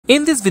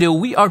In this video,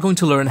 we are going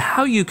to learn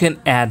how you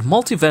can add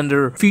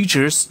multi-vendor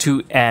features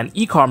to an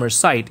e-commerce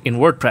site in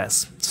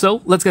WordPress.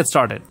 So let's get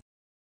started.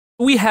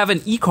 We have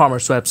an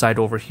e-commerce website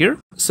over here.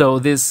 So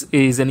this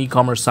is an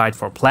e-commerce site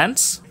for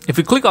plants. If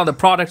you click on the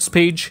products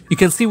page, you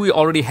can see we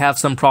already have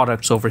some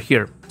products over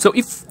here. So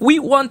if we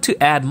want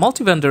to add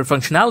multi-vendor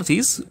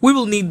functionalities, we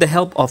will need the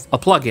help of a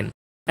plugin.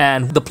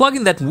 And the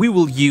plugin that we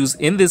will use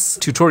in this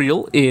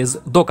tutorial is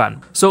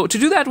Dokan. So to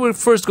do that, we're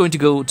first going to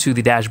go to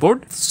the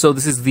dashboard. So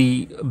this is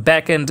the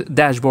backend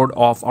dashboard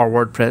of our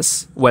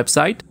WordPress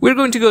website. We're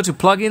going to go to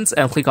plugins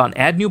and click on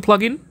add new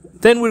plugin.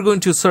 Then we're going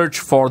to search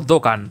for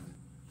Dokan.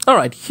 All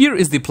right, here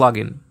is the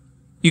plugin.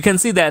 You can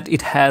see that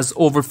it has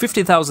over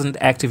 50,000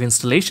 active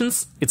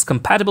installations. It's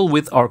compatible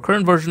with our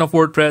current version of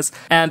WordPress,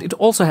 and it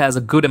also has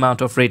a good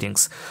amount of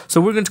ratings. So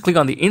we're going to click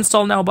on the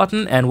install now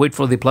button and wait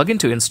for the plugin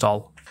to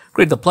install.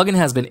 Great, the plugin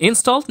has been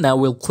installed. Now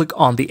we'll click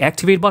on the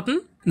activate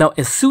button. Now,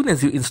 as soon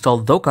as you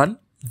install Dokan,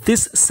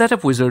 this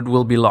setup wizard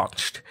will be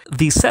launched.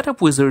 The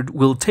setup wizard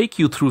will take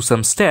you through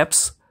some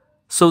steps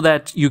so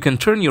that you can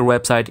turn your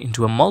website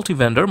into a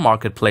multi-vendor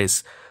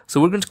marketplace. So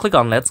we're going to click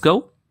on Let's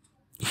Go.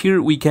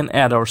 Here we can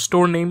add our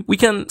store name. We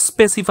can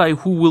specify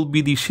who will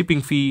be the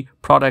shipping fee,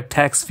 product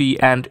tax fee,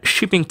 and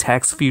shipping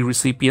tax fee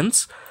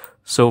recipients.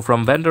 So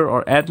from vendor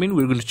or admin,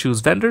 we're going to choose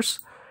vendors.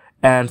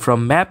 And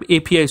from map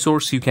API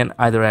source, you can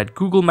either add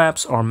Google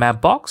Maps or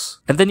Mapbox.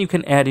 And then you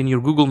can add in your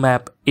Google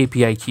Map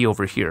API key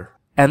over here.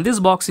 And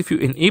this box, if you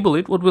enable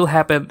it, what will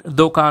happen?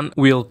 Dokan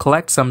will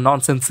collect some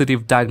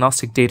non-sensitive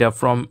diagnostic data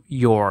from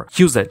your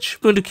usage.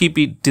 I'm going to keep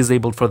it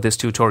disabled for this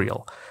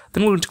tutorial.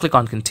 Then we're going to click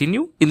on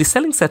continue. In the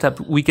selling setup,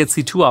 we can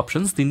see two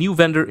options, the new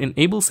vendor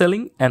enable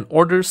selling and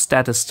order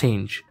status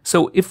change.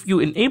 So if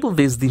you enable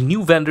this, the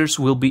new vendors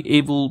will be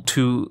able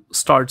to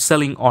start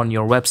selling on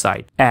your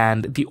website.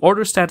 And the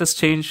order status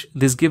change,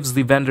 this gives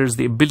the vendors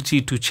the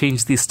ability to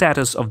change the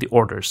status of the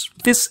orders.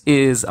 This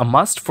is a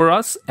must for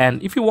us.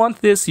 And if you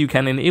want this, you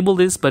can enable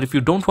this. But if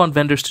you don't want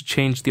vendors to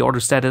change the order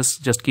status,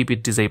 just keep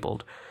it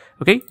disabled.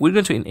 Okay, we're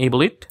going to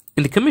enable it.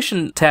 In the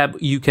commission tab,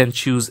 you can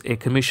choose a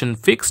commission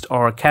fixed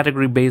or a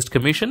category-based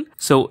commission.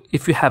 So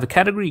if you have a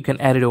category, you can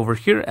add it over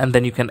here, and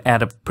then you can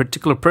add a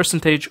particular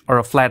percentage or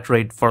a flat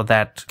rate for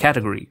that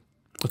category.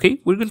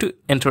 Okay, we're going to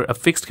enter a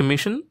fixed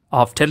commission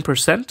of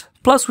 10%.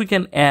 Plus, we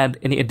can add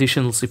any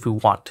additionals if we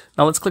want.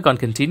 Now let's click on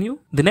continue.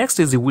 The next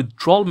is the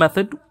withdrawal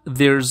method.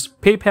 There's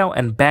PayPal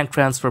and bank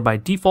transfer by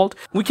default.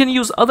 We can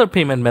use other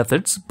payment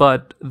methods,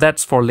 but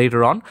that's for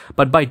later on.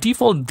 But by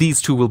default,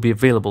 these two will be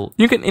available.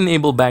 You can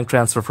enable bank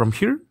transfer from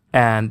here.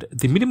 And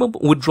the minimum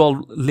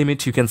withdrawal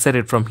limit, you can set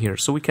it from here.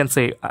 So we can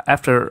say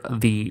after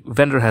the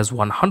vendor has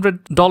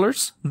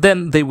 $100,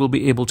 then they will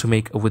be able to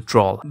make a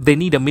withdrawal. They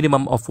need a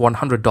minimum of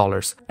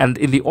 $100. And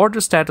in the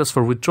order status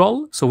for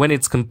withdrawal, so when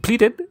it's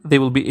completed, they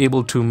will be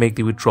able to make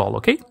the withdrawal,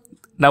 okay?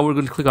 Now we're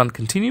going to click on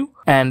continue.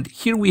 And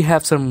here we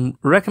have some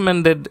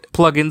recommended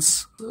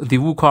plugins, the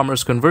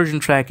WooCommerce conversion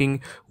tracking,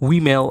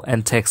 Weemail,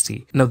 and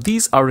Texty. Now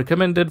these are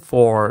recommended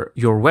for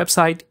your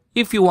website.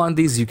 If you want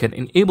these, you can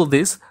enable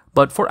this.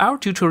 But for our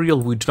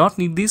tutorial, we do not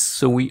need these,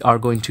 so we are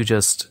going to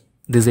just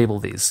disable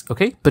these,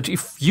 okay? But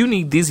if you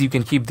need these, you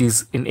can keep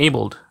these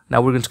enabled.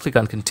 Now we're going to click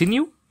on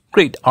continue.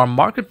 Great, our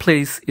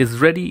marketplace is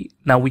ready.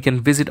 Now we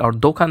can visit our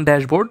Dokan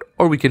dashboard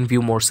or we can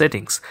view more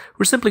settings.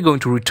 We're simply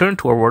going to return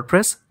to our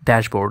WordPress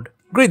dashboard.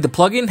 Great, the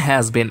plugin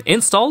has been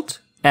installed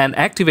and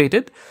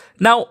activated.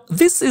 Now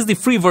this is the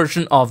free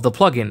version of the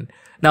plugin.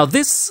 Now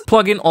this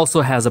plugin also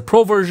has a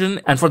pro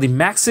version, and for the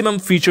maximum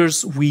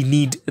features, we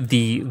need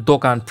the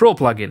Dokan Pro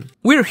plugin.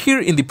 We're here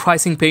in the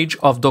pricing page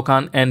of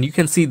Dokan, and you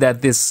can see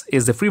that this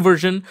is the free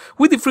version.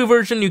 With the free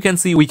version, you can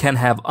see we can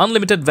have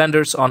unlimited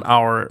vendors on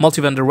our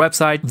multi-vendor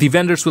website. The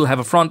vendors will have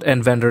a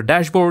front-end vendor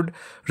dashboard.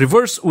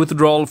 Reverse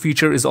withdrawal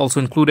feature is also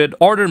included,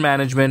 order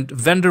management,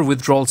 vendor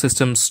withdrawal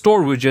system,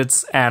 store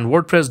widgets, and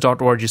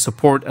WordPress.org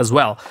support as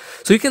well.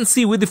 So you can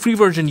see with the free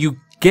version, you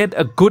get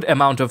a good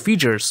amount of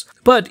features.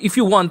 But if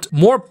you want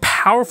more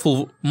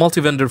powerful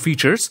multi-vendor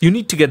features, you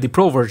need to get the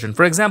pro version.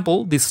 For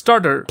example, the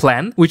starter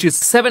plan, which is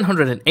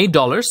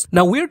 $708.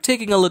 Now we're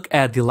taking a look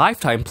at the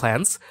lifetime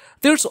plans.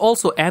 There's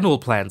also annual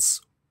plans,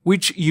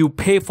 which you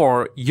pay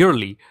for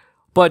yearly.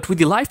 But with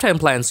the lifetime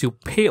plans, you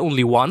pay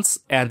only once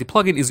and the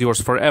plugin is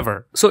yours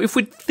forever. So if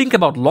we think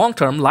about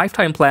long-term,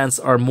 lifetime plans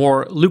are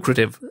more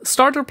lucrative.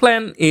 Starter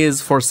plan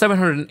is for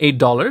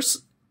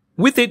 $708.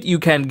 With it, you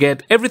can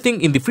get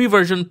everything in the free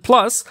version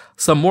plus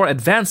some more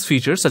advanced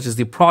features such as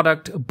the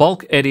product,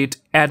 bulk edit,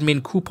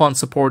 admin, coupon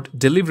support,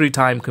 delivery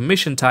time,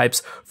 commission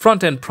types,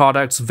 front-end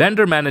products,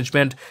 vendor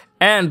management,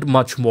 and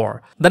much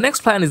more. The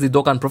next plan is the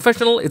Dokan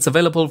Professional. It's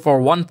available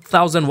for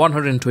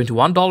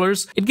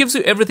 $1,121. It gives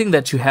you everything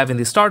that you have in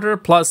the starter,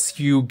 plus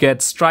you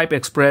get Stripe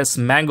Express,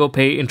 Mango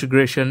Pay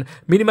integration,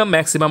 minimum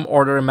maximum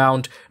order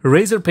amount,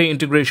 Razor Pay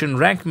integration,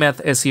 Rank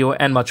Math SEO,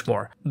 and much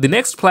more. The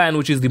next plan,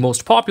 which is the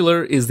most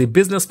popular, is the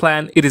Business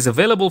Plan. It is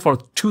available for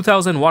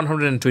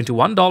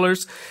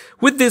 $2,121.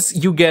 With this,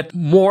 you get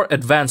more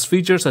advanced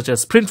features such as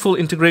WordPress printful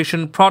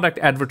integration, product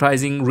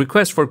advertising,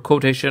 request for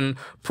quotation,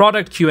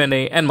 product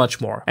Q&A, and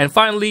much more. And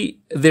finally,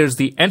 there's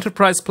the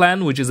enterprise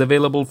plan, which is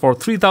available for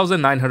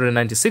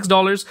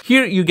 $3,996.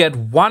 Here you get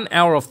 1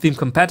 hour of theme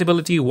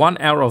compatibility, 1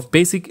 hour of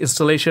basic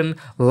installation,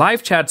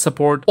 live chat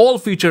support, all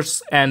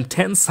features, and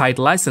 10 site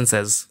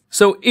licenses.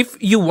 So if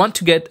you want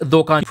to get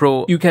Dokan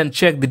Pro, you can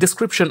check the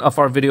description of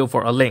our video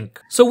for a link.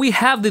 So we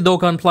have the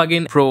Dokan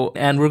plugin Pro,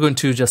 and we're going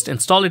to just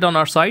install it on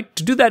our site.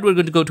 To do that, we're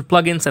going to go to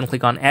plugins and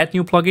click on add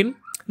new plugin.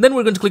 Then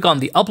we're going to click on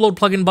the upload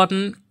plugin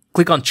button,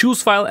 click on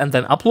choose file, and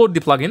then upload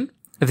the plugin.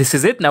 This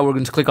is it. Now we're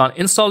going to click on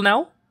install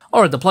now.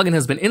 Alright, the plugin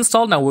has been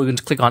installed. Now we're going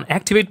to click on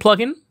activate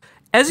plugin.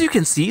 As you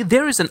can see,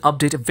 there is an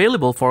update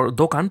available for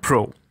Dokan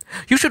Pro.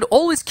 You should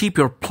always keep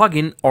your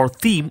plugin or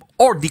theme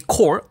or the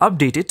core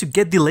updated to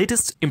get the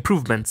latest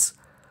improvements.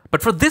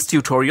 But for this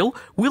tutorial,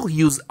 we'll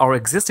use our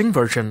existing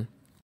version.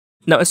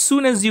 Now, as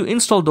soon as you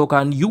install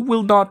Dokan, you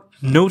will not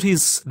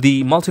notice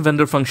the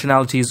multi-vendor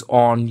functionalities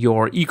on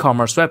your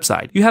e-commerce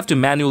website. You have to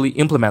manually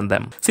implement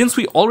them. Since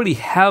we already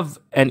have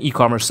an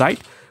e-commerce site,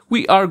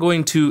 we are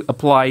going to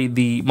apply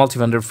the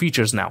multi-vendor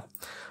features now.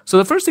 So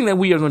the first thing that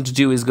we are going to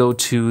do is go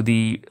to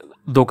the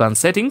Dokan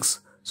settings.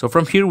 So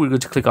from here, we're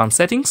going to click on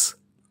settings.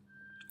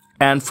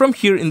 And from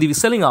here in the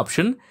selling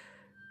option,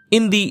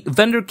 in the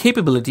vendor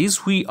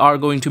capabilities, we are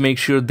going to make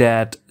sure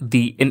that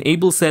the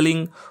enable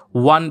selling,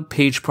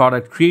 one-page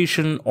product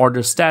creation,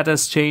 order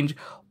status change,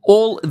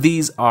 all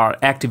these are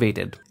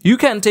activated. You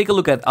can take a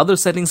look at other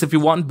settings if you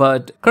want,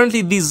 but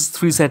currently these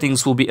 3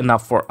 settings will be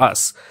enough for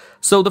us.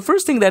 So the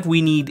first thing that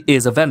we need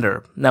is a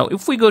vendor. Now,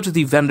 if we go to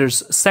the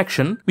vendors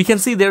section, we can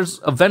see there's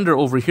a vendor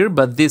over here,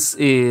 but this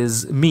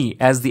is me.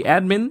 As the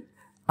admin,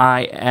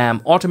 I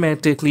am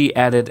automatically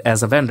added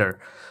as a vendor.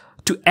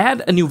 To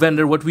add a new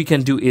vendor, what we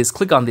can do is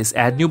click on this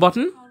add new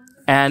button,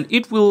 and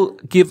it will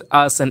give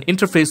us an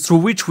interface through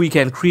which we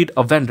can create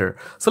a vendor.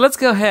 So let's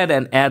go ahead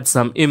and add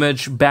some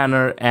image,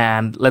 banner,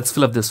 and let's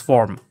fill up this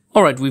form.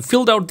 Alright, we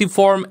filled out the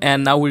form,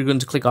 and now we're going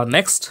to click on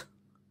next.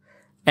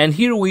 And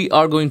here we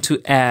are going to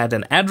add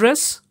an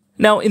address.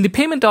 Now in the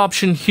payment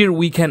option here,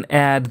 we can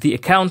add the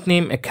account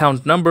name,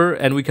 account number,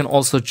 and we can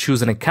also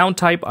choose an account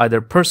type, either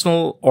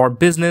personal or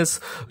business.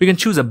 We can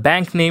choose a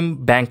bank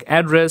name, bank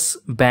address,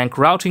 bank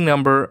routing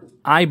number,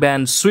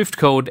 IBAN, SWIFT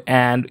code,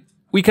 and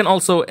we can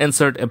also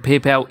insert a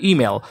PayPal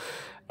email.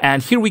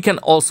 And here we can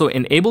also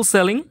enable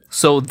selling.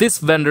 So this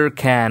vendor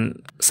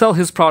can sell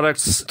his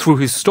products through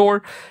his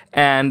store,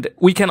 and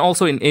we can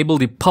also enable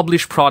the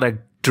publish product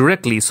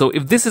directly. So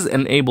if this is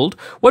enabled,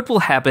 what will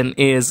happen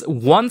is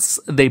once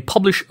they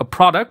publish a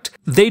product,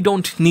 they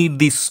don't need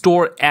the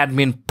store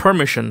admin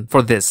permission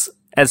for this.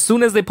 As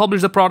soon as they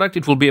publish the product,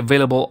 it will be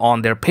available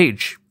on their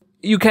page.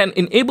 You can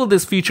enable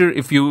this feature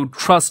if you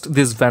trust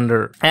this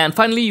vendor. And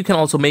finally, you can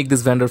also make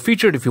this vendor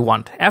featured if you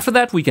want. After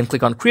that, we can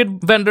click on create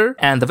vendor,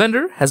 and the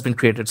vendor has been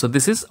created. So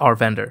this is our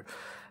vendor.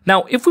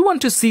 Now, if we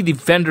want to see the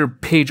vendor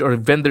page or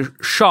vendor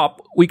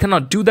shop, we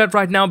cannot do that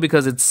right now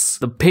because it's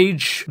the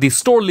page, the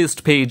store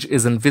list page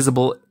isn't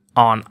visible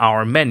on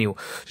our menu.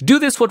 To do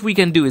this, what we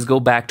can do is go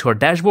back to our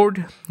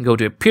dashboard, go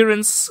to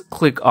appearance,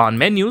 click on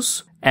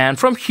menus. And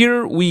from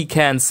here, we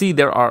can see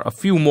there are a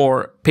few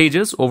more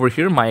pages over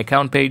here, my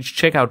account page,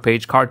 checkout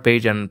page, cart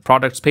page, and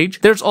products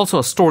page. There's also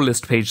a store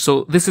list page,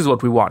 so this is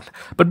what we want.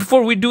 But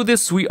before we do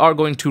this, we are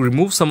going to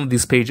remove some of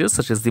these pages,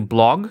 such as the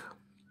blog,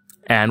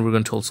 and we're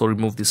going to also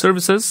remove the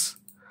services.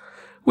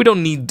 We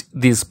don't need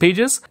these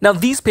pages. Now,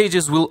 these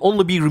pages will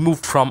only be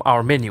removed from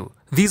our menu.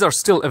 These are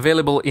still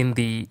available in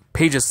the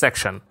pages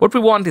section. What we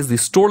want is the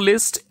store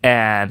list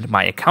and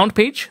my account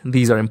page.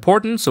 These are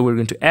important, so we're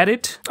going to add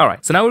it. All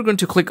right, so now we're going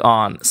to click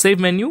on save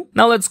menu.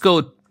 Now let's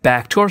go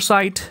back to our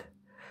site.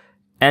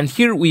 And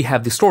here we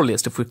have the store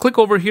list. If we click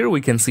over here, we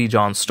can see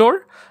John's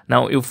store.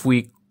 Now, if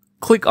we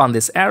click on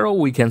this arrow,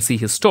 we can see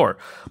his store.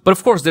 But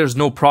of course, there's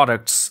no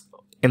products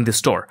in the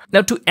store.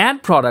 Now, to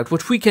add product,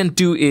 what we can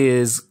do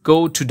is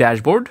go to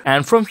dashboard,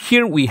 and from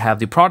here we have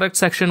the product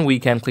section. We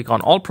can click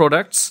on all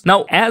products.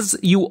 Now, as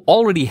you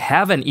already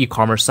have an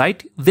e-commerce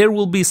site, there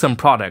will be some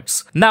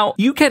products. Now,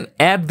 you can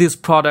add these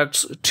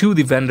products to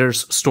the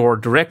vendor's store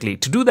directly.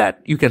 To do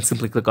that, you can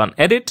simply click on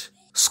edit,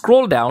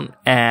 scroll down,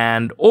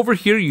 and over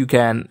here you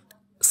can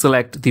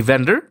select the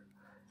vendor,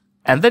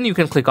 and then you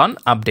can click on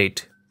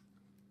update.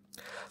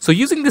 So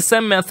using the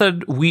same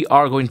method, we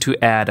are going to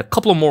add a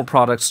couple of more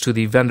products to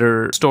the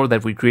vendor store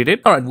that we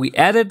created. All right, we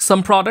added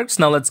some products.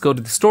 Now let's go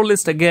to the store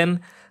list again,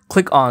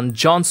 click on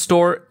John's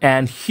store,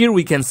 and here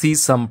we can see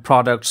some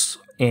products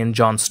in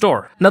John's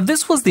store. Now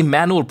this was the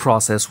manual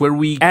process where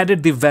we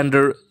added the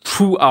vendor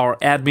through our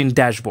admin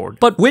dashboard.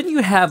 But when you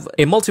have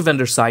a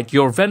multi-vendor site,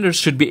 your vendors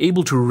should be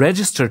able to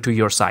register to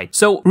your site.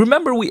 So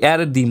remember, we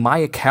added the My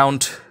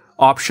Account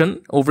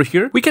option over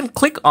here. We can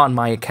click on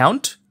My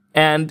Account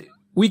and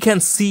we can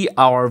see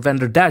our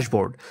vendor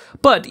dashboard.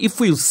 But if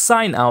we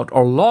sign out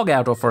or log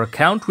out of our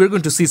account, we're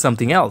going to see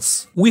something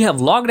else. We have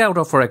logged out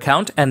of our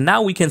account and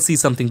now we can see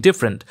something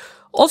different.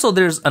 Also,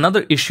 there's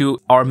another issue.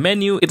 Our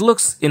menu, it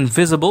looks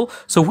invisible.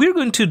 So we're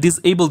going to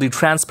disable the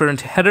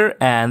transparent header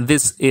and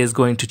this is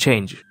going to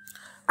change.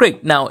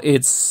 Great, now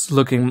it's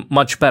looking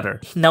much better.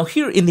 Now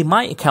here in the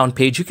My Account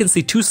page, you can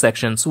see two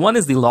sections. One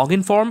is the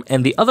login form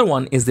and the other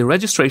one is the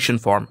registration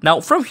form. Now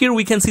from here,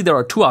 we can see there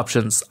are two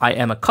options. I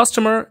am a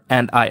customer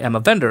and I am a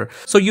vendor.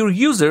 So your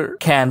user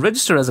can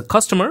register as a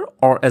customer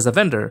or as a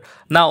vendor.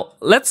 Now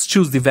let's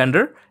choose the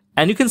vendor.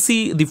 And you can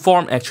see the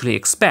form actually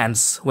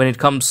expands when it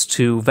comes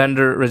to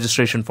vendor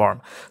registration form.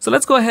 So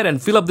let's go ahead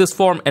and fill up this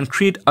form and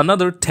create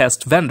another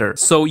test vendor.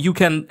 So you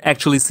can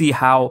actually see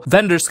how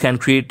vendors can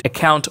create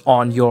account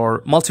on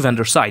your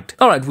multi-vendor site.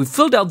 All right, we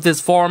filled out this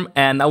form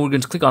and now we're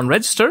going to click on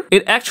register.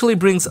 It actually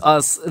brings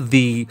us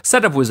the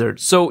setup wizard.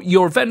 So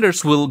your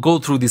vendors will go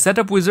through the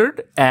setup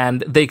wizard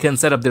and they can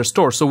set up their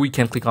store. So we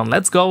can click on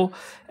let's go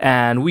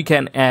and we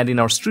can add in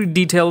our street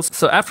details.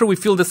 So after we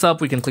fill this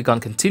up, we can click on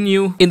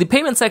continue. In the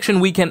payment section,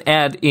 we can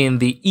add in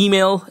the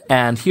email,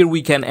 and here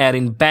we can add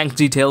in bank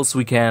details.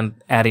 We can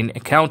add in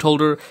account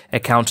holder,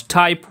 account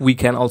type. We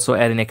can also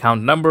add in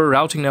account number,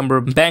 routing number,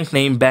 bank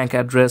name, bank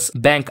address,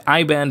 bank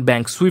IBAN,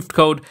 bank SWIFT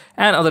code,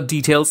 and other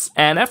details.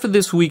 And after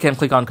this, we can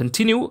click on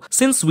continue.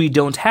 Since we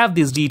don't have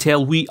this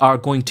detail, we are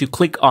going to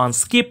click on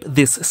skip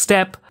this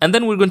step, and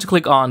then we're going to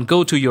click on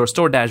go to your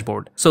store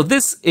dashboard. So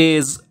this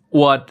is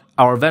what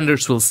our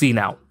vendors will see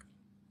now.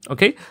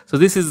 Okay, so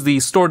this is the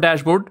store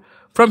dashboard.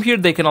 From here,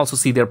 they can also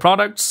see their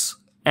products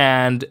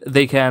and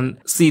they can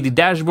see the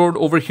dashboard.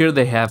 Over here,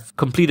 they have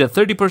completed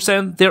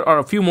 30%. There are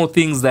a few more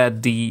things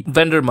that the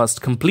vendor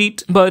must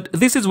complete, but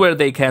this is where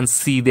they can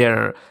see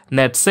their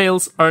net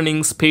sales,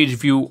 earnings, page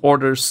view,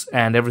 orders,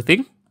 and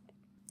everything.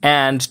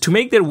 And to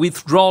make their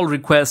withdrawal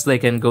request, they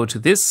can go to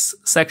this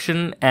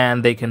section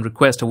and they can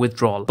request a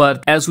withdrawal.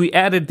 But as we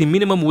added the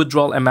minimum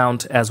withdrawal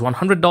amount as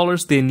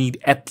 $100, they need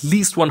at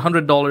least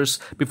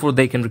 $100 before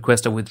they can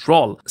request a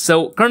withdrawal.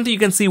 So currently you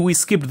can see we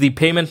skipped the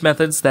payment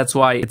methods. That's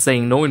why it's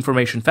saying no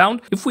information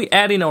found. If we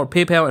add in our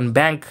PayPal and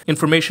bank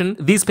information,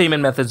 these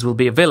payment methods will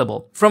be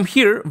available. From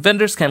here,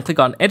 vendors can click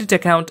on edit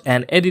account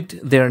and edit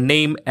their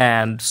name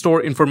and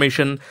store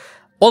information.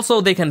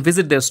 Also, they can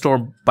visit their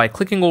store by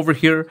clicking over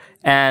here,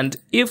 and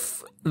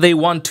if they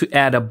want to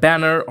add a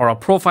banner or a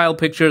profile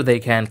picture, they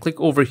can click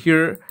over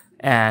here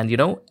and,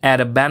 add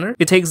a banner.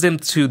 It takes them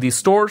to the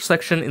store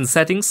section in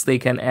settings. They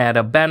can add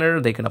a banner,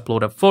 they can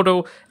upload a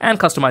photo, and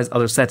customize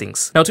other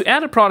settings. Now, to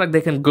add a product,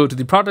 they can go to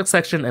the product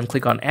section and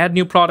click on add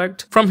new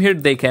product. From here,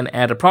 they can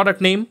add a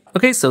product name.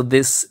 Okay, so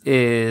this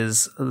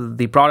is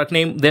the product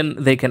name. Then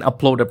they can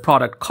upload a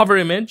product cover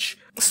image.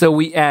 So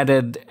we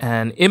added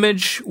an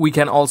image. We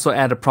can also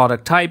add a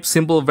product type,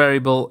 simple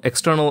variable,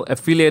 external,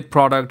 affiliate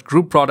product,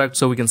 group product.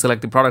 So we can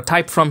select the product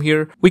type from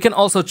here. We can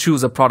also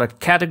choose a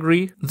product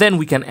category. Then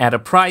we can add a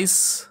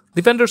price.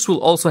 The vendors will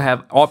also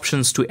have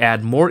options to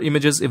add more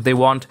images if they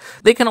want.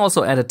 They can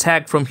also add a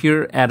tag from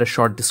here, add a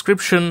short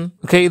description.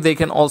 Okay, they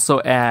can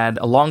also add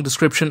a long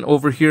description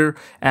over here.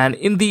 And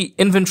in the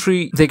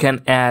inventory, they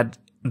can add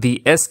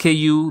the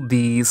SKU,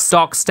 the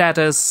stock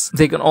status.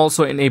 They can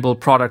also enable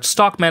product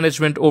stock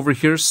management over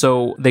here,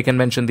 so they can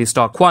mention the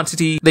stock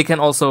quantity. They can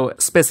also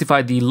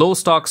specify the low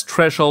stocks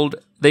threshold.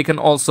 They can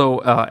also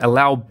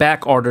allow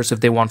back orders if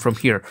they want from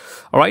here.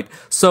 All right.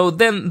 So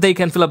then they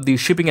can fill up the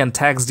shipping and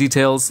tax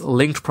details,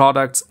 linked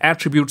products,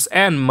 attributes,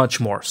 and much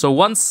more. So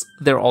once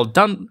they're all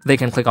done, they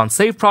can click on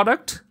save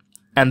product,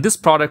 and this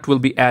product will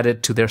be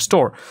added to their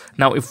store.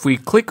 Now, if we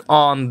click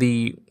on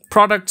the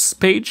products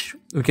page,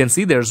 we can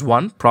see there's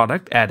one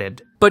product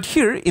added. But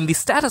here in the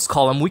status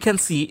column, we can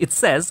see it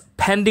says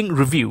pending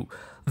review.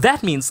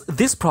 That means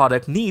this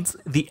product needs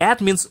the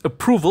admin's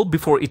approval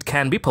before it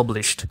can be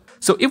published.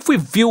 So if we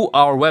view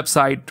our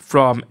website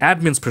from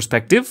admin's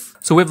perspective,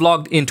 so we've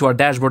logged into our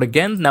dashboard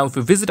again. Now if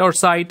we visit our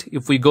site,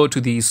 if we go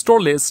to the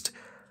store list,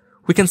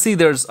 we can see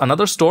there's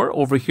another store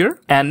over here.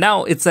 And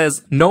now it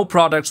says no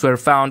products were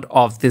found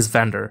of this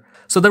vendor.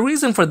 So the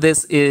reason for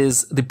this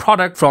is the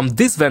product from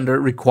this vendor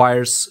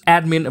requires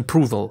admin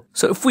approval.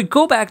 So if we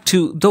go back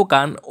to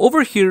Dokan,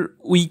 over here,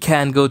 we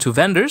can go to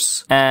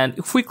vendors. And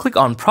if we click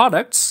on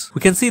products, we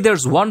can see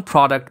there's one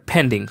product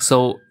pending.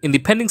 So in the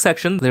pending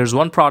section, there's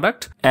one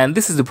product and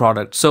this is the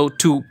product. So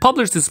to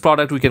publish this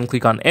product, we can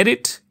click on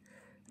edit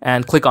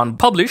and click on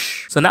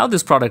publish. So now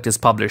this product is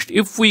published.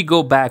 If we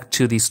go back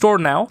to the store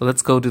now,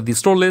 let's go to the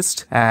store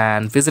list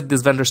and visit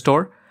this vendor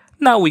store.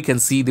 Now we can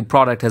see the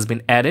product has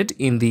been added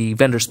in the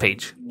vendors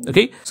page.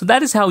 Okay, so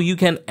that is how you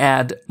can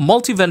add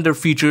multi-vendor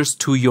features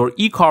to your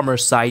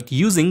e-commerce site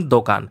using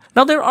Dokan.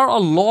 Now there are a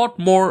lot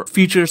more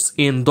features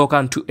in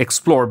Dokan to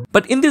explore,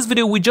 but in this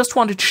video we just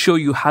wanted to show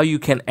you how you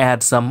can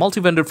add some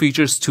multi-vendor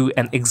features to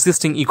an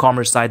existing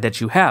e-commerce site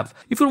that you have.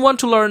 If you want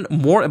to learn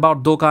more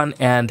about Dokan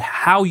and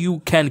how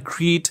you can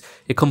create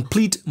a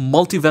complete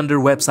multi-vendor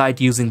website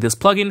using this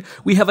plugin,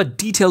 we have a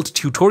detailed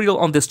tutorial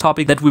on this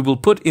topic that we will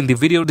put in the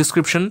video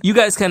description. You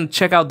guys can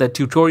check out that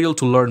tutorial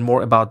to learn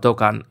more about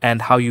Dokan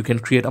and how you can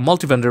create a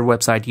multi-vendor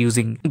website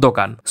using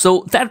Dokan.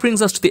 So that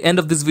brings us to the end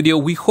of this video.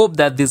 We hope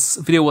that this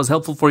video was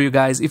helpful for you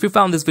guys. If you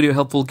found this video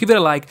helpful, give it a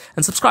like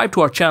and subscribe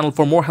to our channel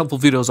for more helpful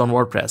videos on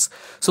WordPress.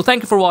 So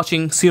thank you for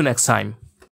watching. See you next time.